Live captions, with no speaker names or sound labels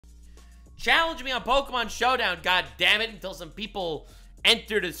Challenge me on Pokemon Showdown, god damn it, until some people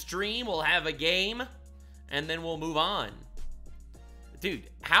enter the stream. We'll have a game, and then we'll move on. Dude,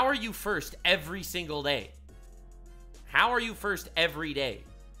 how are you first every single day? How are you first every day?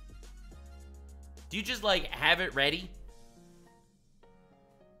 Do you just, like, have it ready?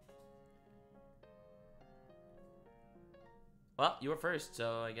 Well, you were first,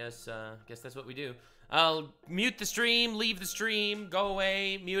 so I guess that's what we do. I'll mute the stream, leave the stream, go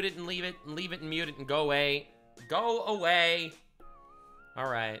away, mute it and leave it and mute it and go away. Go away. All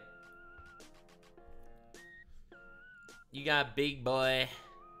right. You got big boy.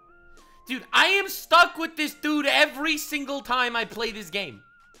 Dude, I am stuck with this dude every single time I play this game.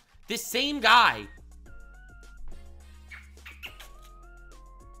 This same guy.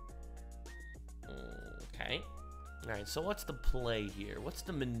 Okay. All right, so what's the play here? What's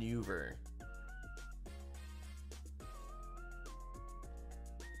the maneuver?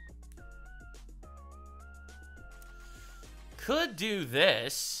 Could do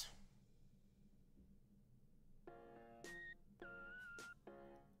this.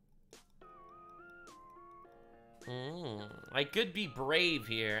 I could be brave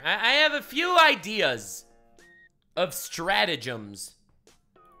here. I have a few ideas of stratagems.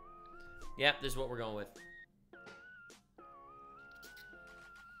 Yep, this is what we're going with.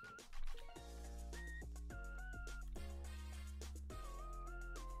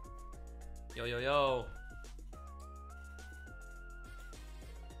 Yo, yo, yo.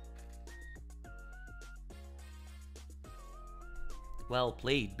 Well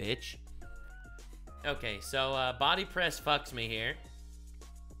played, bitch. Okay, so body press fucks me here.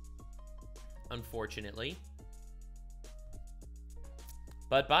 Unfortunately.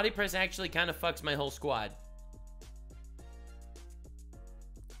 But body press actually kind of fucks my whole squad.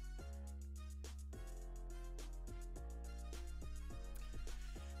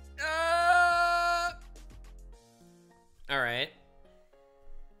 Alright.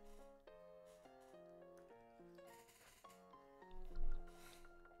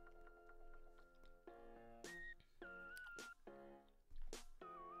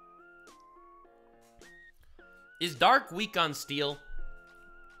 Is Dark weak on steel?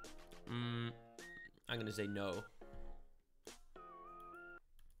 I'm gonna say no.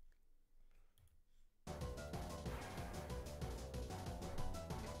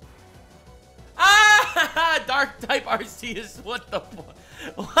 Ah! Dark type Arceus, what the fuck?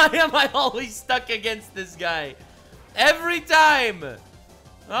 Why am I always stuck against this guy? Every time!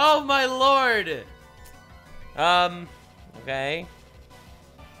 Oh my lord! Okay.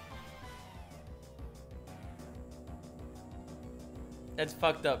 That's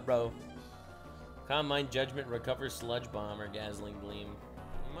fucked up, bro. Calm Mind, Judgment, Recover, Sludge Bomb, or Dazzling Gleam.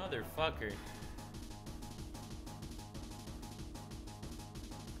 Motherfucker.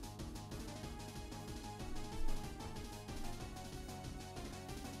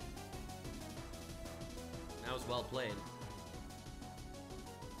 That was well played.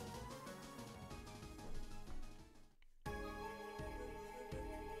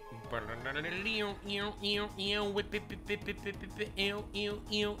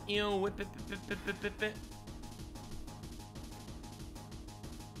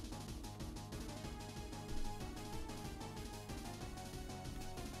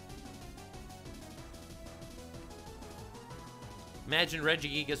 Imagine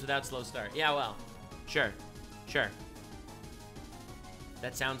Regigigas without slow start. Yeah, well, sure, sure.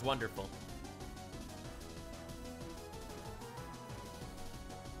 That sounds wonderful.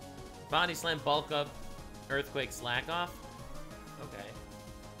 Body slam, bulk up, earthquake, slack off. Okay.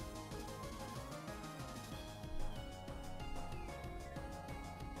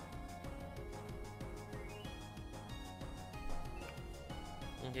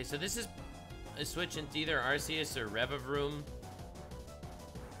 Okay, so this is a switch into either Arceus or Revavroom.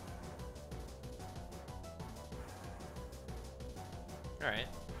 Alright.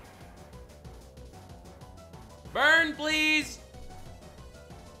 Burn, please!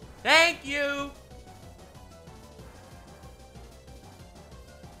 Thank you!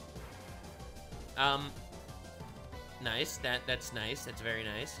 Nice. That's nice. That's very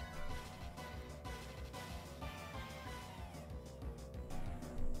nice.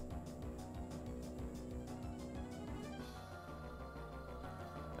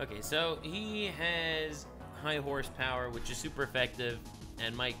 Okay, so he has high horsepower, which is super effective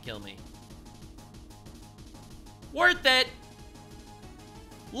and might kill me. Worth it!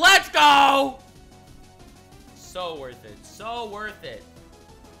 Let's go! So worth it. So worth it.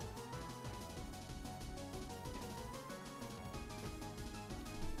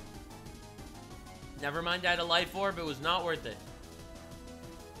 Never mind, I had a life orb. It was not worth it.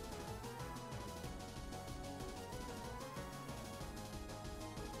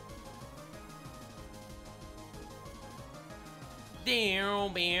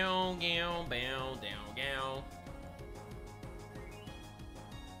 Down, bow, down, bow, down, down.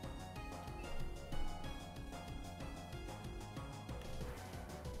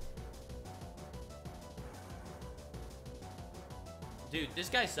 Dude, this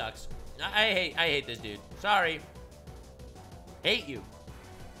guy sucks. I hate this dude. Sorry. Hate you.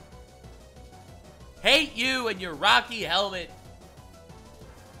 Hate you and your rocky helmet.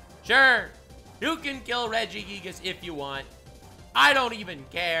 Sure, you can kill Regigigas if you want. I don't even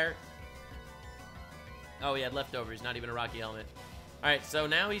care. Oh, he had leftovers, not even a rocky helmet. Alright, so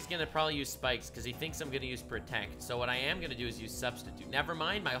now he's gonna probably use spikes because he thinks I'm gonna use protect. So what I am gonna do is use substitute. Never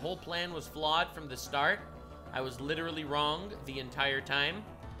mind, my whole plan was flawed from the start. I was literally wrong the entire time.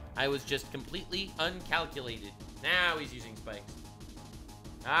 I was just completely uncalculated. Now he's using spikes.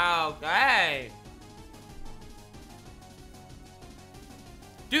 Okay.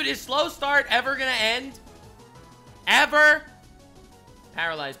 Dude, is slow start ever gonna end? Ever?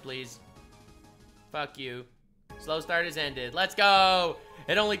 Paralyze, please. Fuck you. Slow start has ended. Let's go.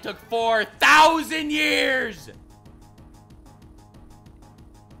 It only took 4,000 years.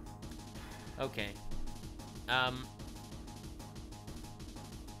 Okay.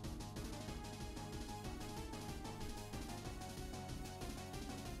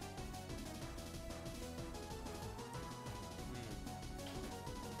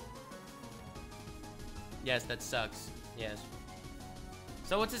 Yes, that sucks. Yes.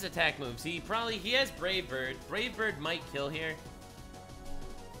 So what's his attack moves? He has Brave Bird. Brave Bird might kill here.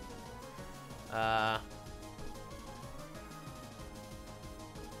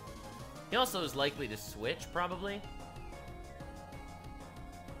 He also is likely to switch, probably.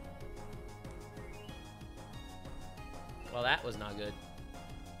 Well, that was not good.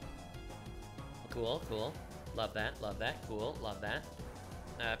 Cool, cool. Love that, love that. Cool, love that.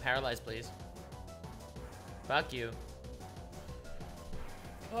 Paralyze, please. Fuck you.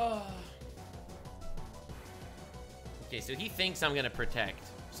 Oh. Okay, so he thinks I'm gonna protect.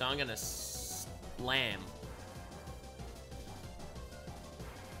 So I'm gonna slam.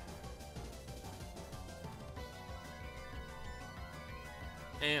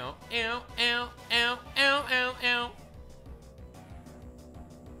 Ow, ow, ow, ow, ow, ow, ow.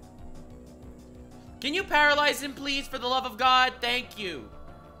 Can you paralyze him, please, for the love of God? Thank you.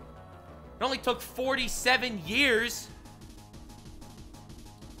 It only took 47 years.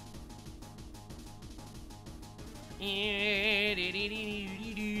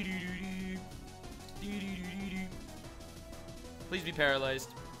 Please be paralyzed.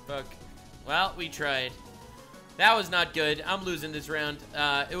 Fuck. Well, we tried. That was not good. I'm losing this round.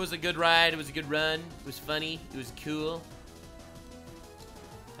 It was a good ride. It was a good run. It was funny. It was cool.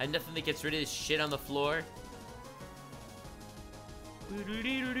 I had nothing that gets rid of this shit on the floor.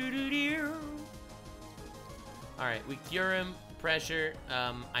 Alright, we cure him. Pressure.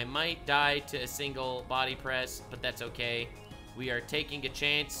 I might die to a single body press, but that's okay. We are taking a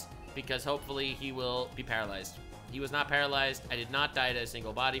chance because hopefully he will be paralyzed. He was not paralyzed. I did not die to a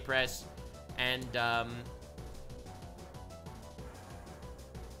single body press. And,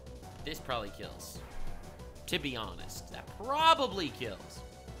 this probably kills. To be honest, that probably kills.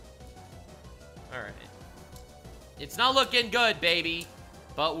 Alright. It's not looking good, baby.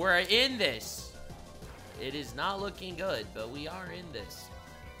 But we're in this. It is not looking good, but we are in this.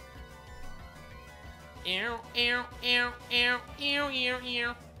 Ew, ew, ew, ew, ew, ew,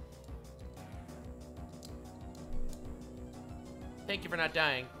 ew. Thank you for not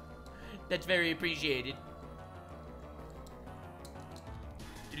dying. That's very appreciated.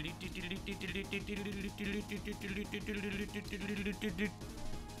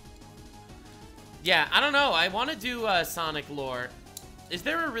 Yeah, I don't know. I want to do Sonic lore. Is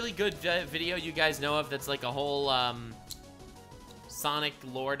there a really good video you guys know of that's like a whole Sonic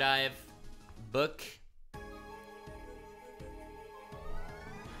lore dive book?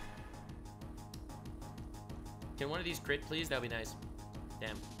 Can one of these crit, please? That would be nice.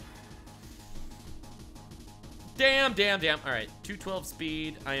 Damn. Damn, damn, damn. All right, 212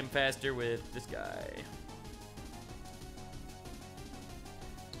 speed. I am faster with this guy.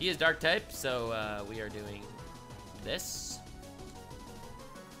 He is dark type, so we are doing this.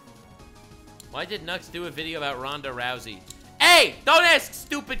 Why did Nux do a video about Ronda Rousey? Hey, don't ask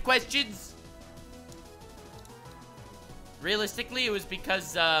stupid questions. Realistically, it was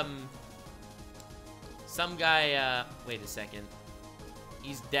because some guy, wait a second.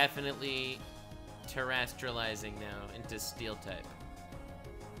 He's definitely terrestrializing now into steel type.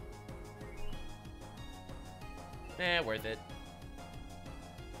 Eh, worth it.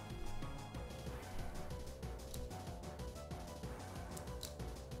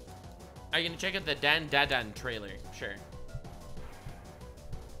 Are you gonna check out the Dan Dadan trailer? Sure.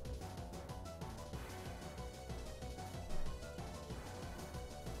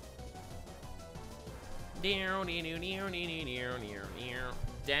 Dan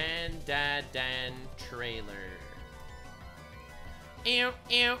trailer.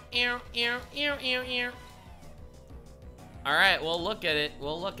 Alright, we'll look at it.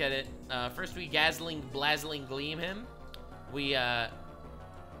 We'll look at it. First we blazzling gleam him. We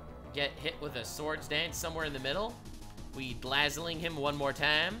get hit with a sword stance somewhere in the middle. We blazzling him one more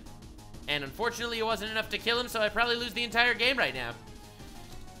time. And unfortunately it wasn't enough to kill him, so I probably lose the entire game right now.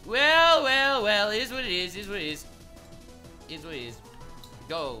 Well, well, well, it is what it is, is what it is. Is what it is.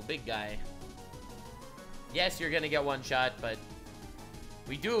 Go, big guy. Yes, you're gonna get one shot, but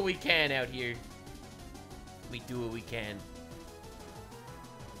we do what we can out here. We do what we can.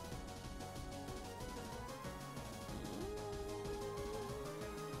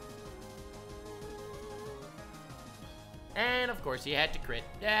 And of course he had to crit.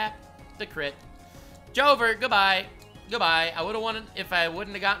 Yeah, the crit. Jover, goodbye. Goodbye. I would have won it if I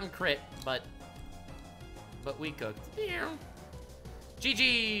wouldn't have gotten crit, but we cooked.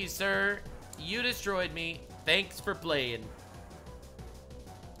 GG, sir. You destroyed me. Thanks for playing.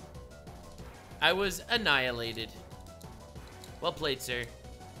 I was annihilated. Well played, sir.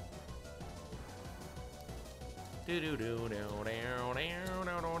 Alright,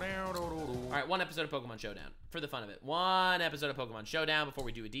 one episode of Pokemon Showdown. For the fun of it. One episode of Pokemon Showdown before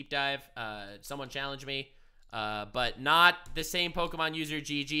we do a deep dive. Someone challenged me. But not the same Pokemon user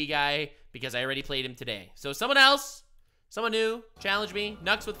GG guy, because I already played him today. So someone else, someone new, challenge me.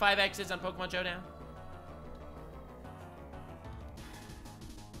 Nux with 5 X's on Pokemon Showdown.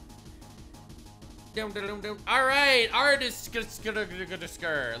 All right, artist,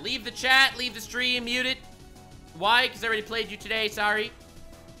 leave the chat, leave the stream, mute it. Why? Because I already played you today. Sorry.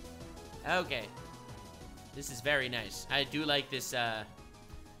 Okay. This is very nice. I do like this. I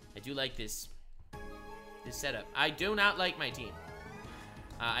do like this setup. I do not like my team.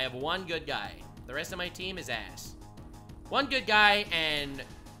 I have one good guy. The rest of my team is ass. One good guy and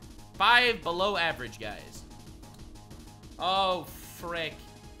 5 below average guys. Oh, frick.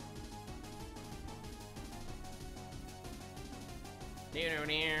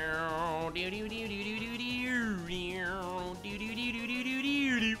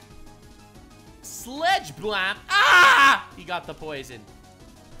 Sledge blast. Ah! He got the poison.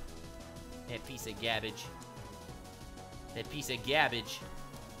 That piece of garbage. That piece of garbage.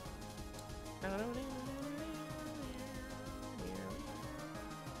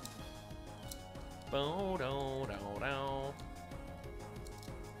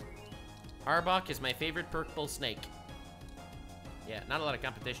 Arbok is my favorite purple snake. Yeah, not a lot of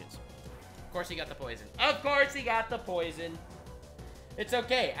competitions. Of course he got the poison. Of course he got the poison. It's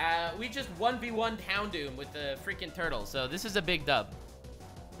okay. We just 1v1 Houndoom with the freaking turtle. So this is a big dub.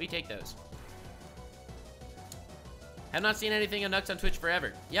 We take those. Have not seen anything of Nux on Twitch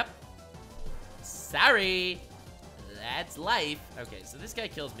forever. Yep. Sorry. That's life. Okay, so this guy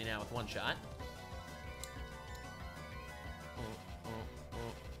kills me now with one shot.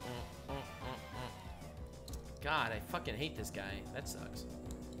 God, I fucking hate this guy. That sucks.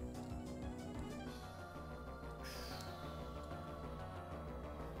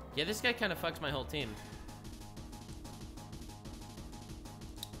 Yeah, this guy kind of fucks my whole team.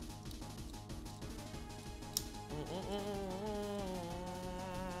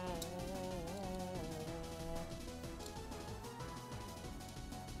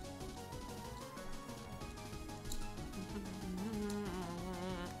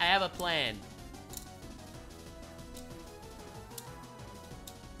 I have a plan.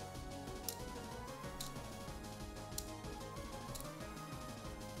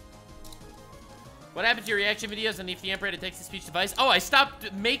 What happened to your reaction videos on if the Emperor had a text-to-speech device? Oh, I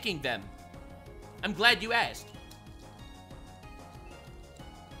stopped making them. I'm glad you asked.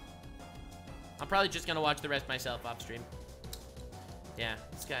 I'm probably just gonna watch the rest myself off stream. Yeah,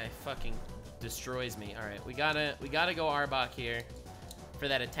 this guy fucking destroys me. All right, we gotta go Arbok here for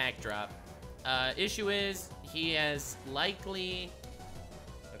that attack drop. Issue is he has likely.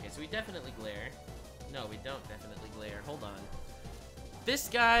 Okay, so we definitely glare. No, we don't definitely glare. Hold on. This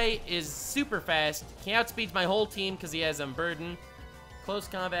guy is super fast. He outspeeds my whole team because he has Unburden. Close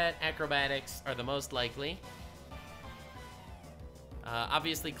combat, acrobatics are the most likely.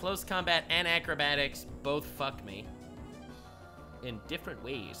 Obviously, close combat and acrobatics both fuck me in different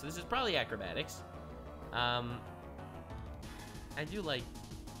ways. So this is probably acrobatics. I do like...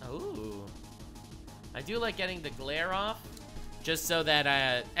 Ooh. I do like getting the glare off, just so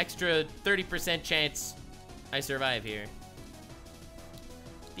that extra 30% chance I survive here.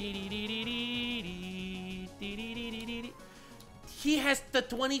 He has the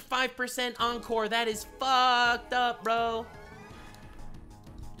 25% encore. That is fucked up, bro.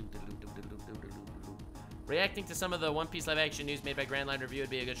 Reacting to some of the One Piece live action news made by Grand Line Review would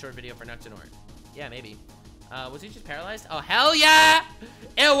be a good short video for nuxanor. Yeah, maybe. Was he just paralyzed? Oh, hell yeah!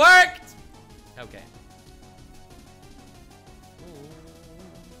 It worked! Okay.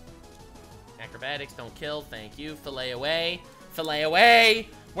 Acrobatics, don't kill. Thank you. Fillet away. Fillet away.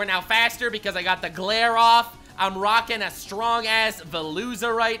 We're now faster because I got the glare off. I'm rocking a strong-ass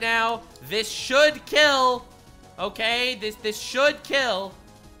Veluza right now. This should kill. Okay? This should kill.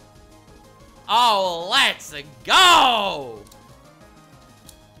 Oh, let's go!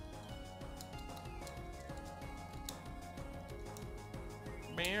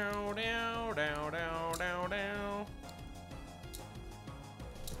 Down, down, down, down, down, down.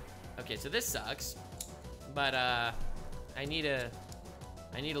 Okay, so this sucks, but I need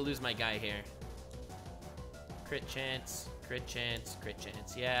to lose my guy here. Crit chance, crit chance, crit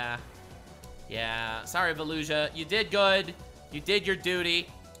chance. Yeah, yeah. Sorry, Veluza, you did good. You did your duty.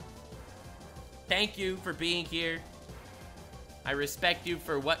 Thank you for being here. I respect you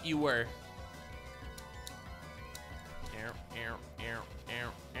for what you were.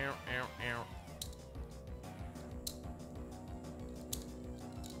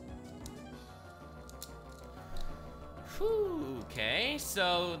 Whew, okay,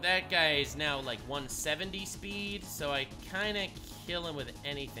 so that guy is now like 170 speed, so I kind of kill him with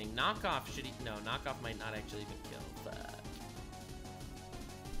anything. Knockoff should he? No, knockoff might not actually even kill. But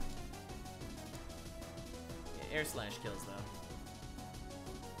yeah, air slash kills though.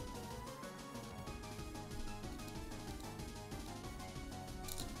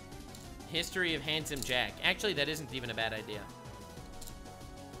 History of Handsome Jack. Actually, that isn't even a bad idea.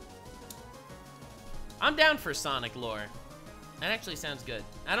 I'm down for Sonic lore. That actually sounds good.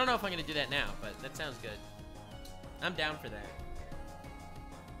 I don't know if I'm gonna do that now, but that sounds good. I'm down for that.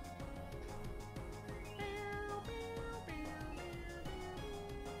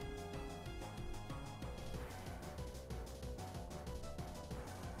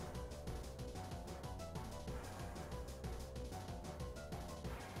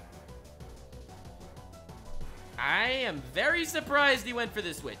 I am very surprised he went for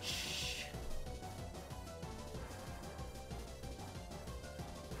the switch.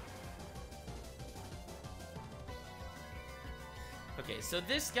 Okay, so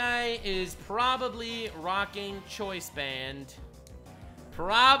this guy is probably rocking Choice Band.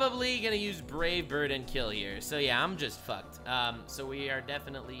 Probably gonna use Brave Bird and kill here. So yeah, I'm just fucked. So we are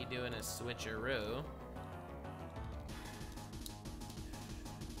definitely doing a switcheroo.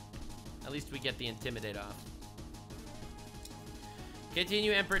 At least we get the Intimidate off.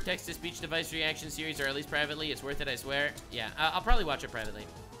 Continue Emperor text-to-speech device reaction series, or at least privately. It's worth it, I swear. Yeah, I'll probably watch it privately.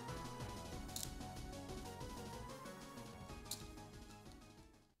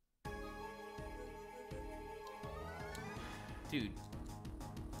 Dude.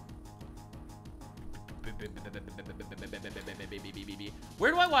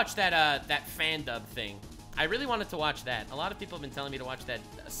 Where do I watch that that fan dub thing? I really wanted to watch that. A lot of people have been telling me to watch that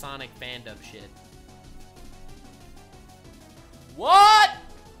Sonic fan dub shit. What?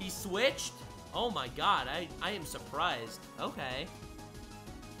 He switched? Oh my god, I am surprised. Okay.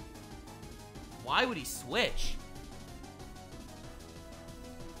 Why would he switch?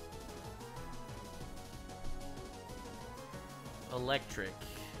 Electric.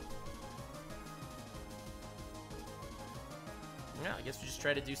 Yeah, I guess we just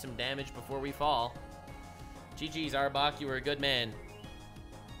try to do some damage before we fall. GG's, Arbok, you were a good man.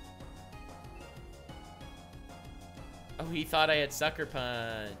 Oh, he thought I had Sucker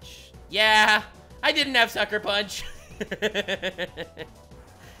Punch. Yeah, I didn't have Sucker Punch.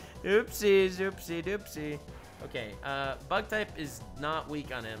 Oopsies, oopsie, doopsie. Okay, Bug type is not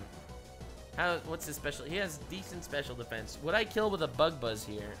weak on him. What's his special? He has decent special defense. Would I kill with a Bug Buzz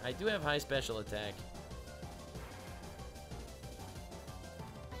here? I do have high special attack.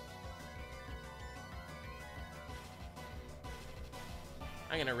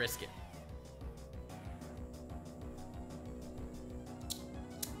 I'm gonna risk it.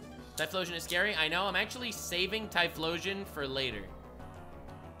 Typhlosion is scary. I know. I'm actually saving Typhlosion for later.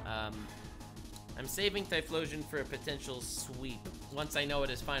 I'm saving Typhlosion for a potential sweep once I know what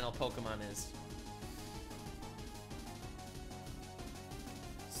his final Pokemon is.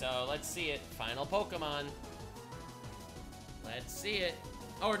 So let's see it. Final Pokemon. Let's see it.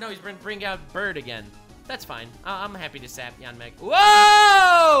 Oh no, he's gonna bring out Bird again. That's fine. I'm happy to sap Yanmeg.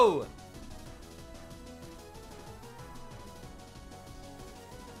 Whoa!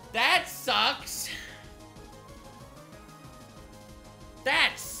 That sucks.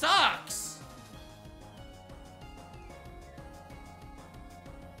 That sucks.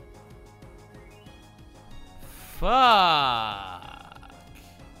 Fuck.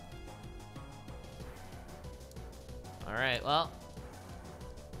 Alright, well.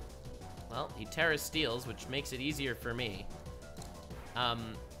 Well, he Terra steals, which makes it easier for me.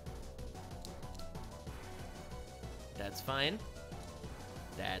 That's fine.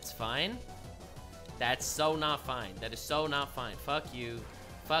 That's fine. That's so not fine. That is so not fine. Fuck you.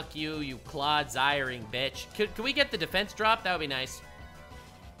 Fuck you, you Claude Ziring bitch. Could we get the defense drop? That would be nice.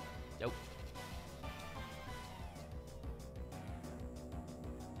 Nope.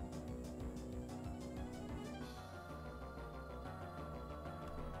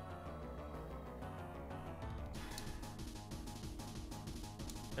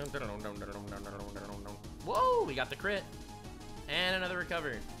 Whoa, we got the crit. And another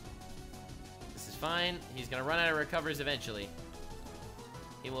recover. This is fine. He's gonna run out of recovers eventually.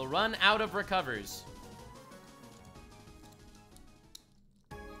 He will run out of recovers.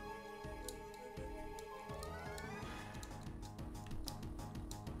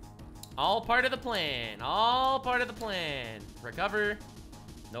 All part of the plan. All part of the plan. Recover.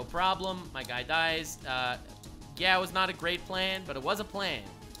 No problem. My guy dies. Yeah, it was not a great plan, but it was a plan.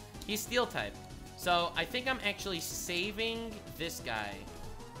 He's steel type. So I think I'm actually saving this guy.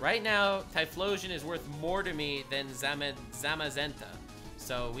 Right now, Typhlosion is worth more to me than Zamazenta.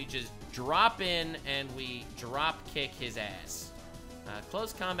 So we just drop in and we drop kick his ass.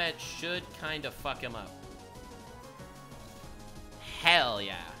 Close combat should kind of fuck him up. Hell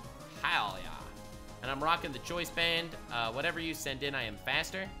yeah. Hell yeah. And I'm rocking the choice band. Whatever you send in, I am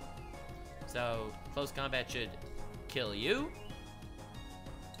faster. So close combat should kill you.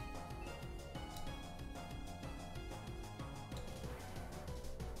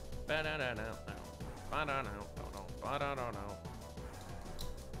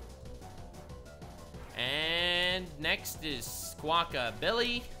 And next is Squawka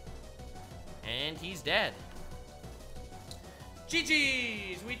Billy. And he's dead.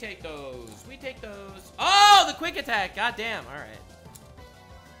 GG's! We take those. We take those. Oh, the quick attack! God damn. Alright.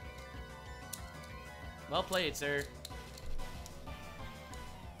 Well played, sir.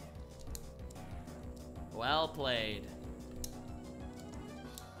 Well played.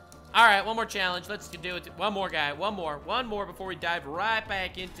 Alright, one more challenge. Let's do it. One more guy. One more before we dive right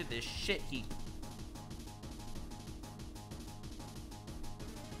back into this shit heap.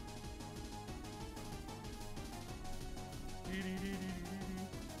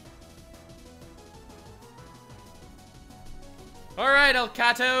 Alright, El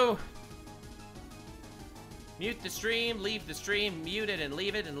Cato. Mute the stream, leave the stream, mute it and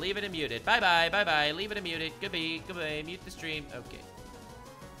leave it and leave it and mute it. Bye-bye, bye-bye, leave it and mute it. Goodbye, goodbye, mute the stream. Okay.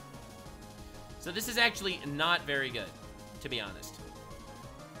 So this is actually not very good, to be honest.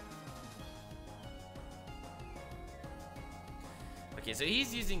 Okay, so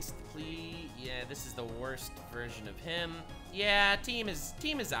he's using yeah, this is the worst version of him. Yeah, team is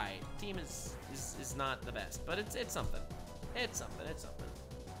aight. Team is not the best, but it's something. It's something, it's something.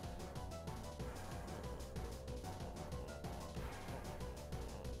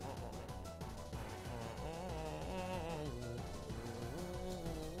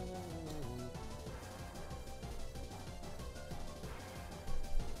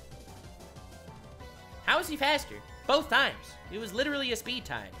 How is he faster? Both times. It was literally a speed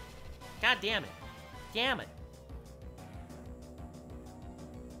time. God damn it. Damn it.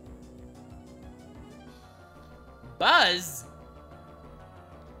 Buzz?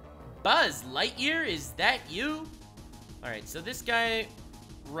 Buzz Lightyear? Is that you? Alright, so this guy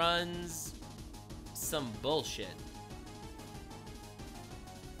runs some bullshit.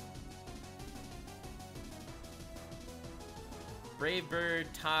 Brave Bird,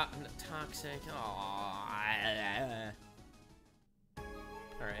 Toxic.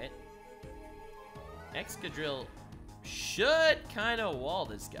 Alright. Excadrill should kind of wall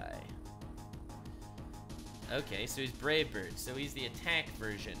this guy. Okay, so he's Brave Bird. So he's the attack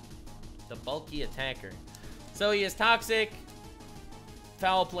version. The bulky attacker. So he is Toxic.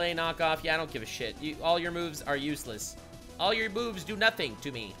 Foul play, knockoff. Yeah, I don't give a shit. All your moves are useless. All your moves do nothing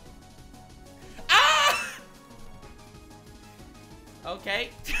to me. Ah!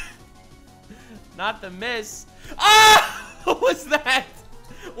 Okay. Not the miss. Ah! What was that?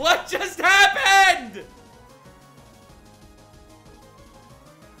 What just happened?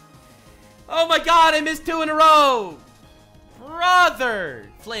 Oh my god, I missed 2 in a row! Brother!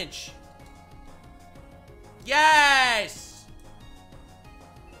 Flinch. Yes!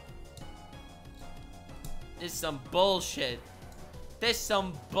 This is some bullshit. This is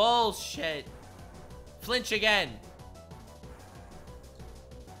some bullshit. Flinch again.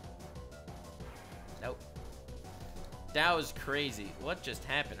 Nope. That was crazy. What just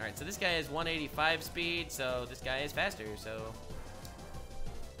happened? Alright, so this guy has 185 speed, so this guy is faster, so...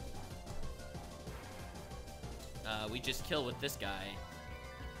 We just kill with this guy.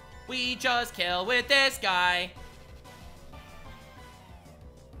 We just kill with this guy.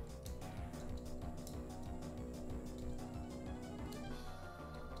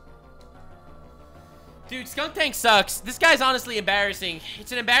 Dude, Skuntank sucks. This guy's honestly embarrassing.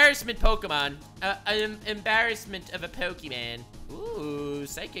 It's an embarrassment Pokemon. An embarrassment of a Pokemon. Ooh,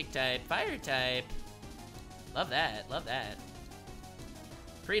 Psychic type, Fire type. Love that, love that.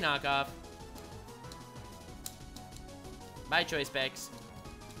 Free knockoff. My choice, Bex.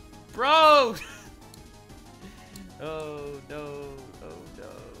 Bro! Oh, no. Oh, no.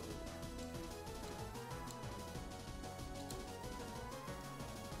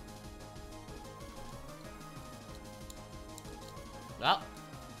 Well,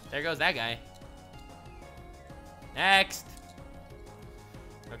 there goes that guy. Next.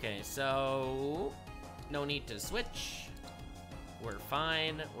 Okay, so no need to switch. We're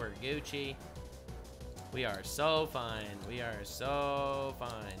fine. We're Gucci. We are so fine. We are so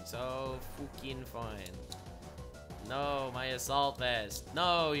fine. So fucking fine. No, my assault vest.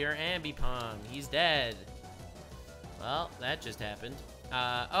 No, your Ambipom. He's dead. Well, that just happened.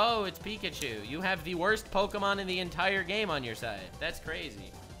 Oh, it's Pikachu. You have the worst Pokemon in the entire game on your side. That's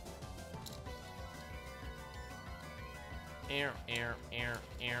crazy.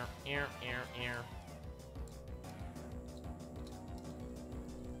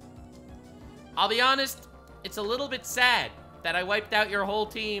 I'll be honest, it's a little bit sad that I wiped out your whole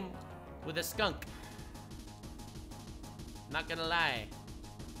team with a skunk. Not gonna lie.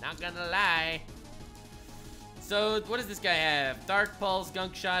 Not gonna lie. So, what does this guy have? Dark Pulse,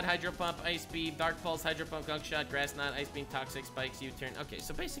 Gunk Shot, Hydro Pump, Ice Beam, Dark Pulse, Hydro Pump, Gunk Shot, Grass Knot, Ice Beam, Toxic Spikes, U-Turn. Okay,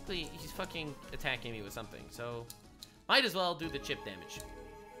 so basically, he's fucking attacking me with something. So, might as well do the chip damage.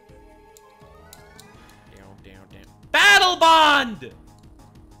 Down. Battle Bond!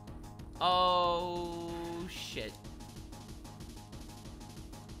 Oh, shit.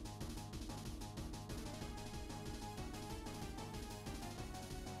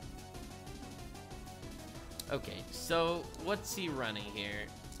 Okay, so what's he running here?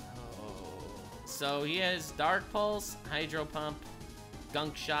 Oh, so he has Dark Pulse, Hydro Pump,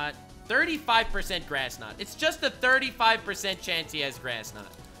 Gunk Shot, 35% Grass Knot. It's just a 35% chance he has Grass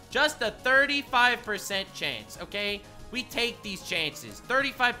Knot. Just a 35% chance, okay? We take these chances.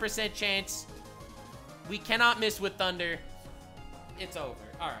 35% chance. We cannot miss with Thunder. It's over.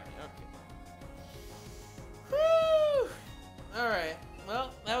 All right, okay. Whew. All right.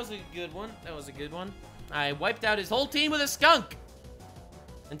 Well, that was a good one. That was a good one. I wiped out his whole team with a skunk.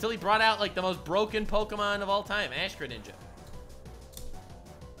 Until he brought out, like, the most broken Pokemon of all time. Ash Greninja.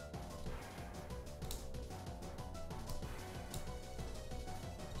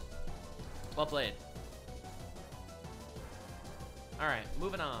 Well played. Alright,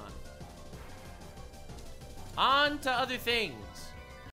 moving on. On to other things.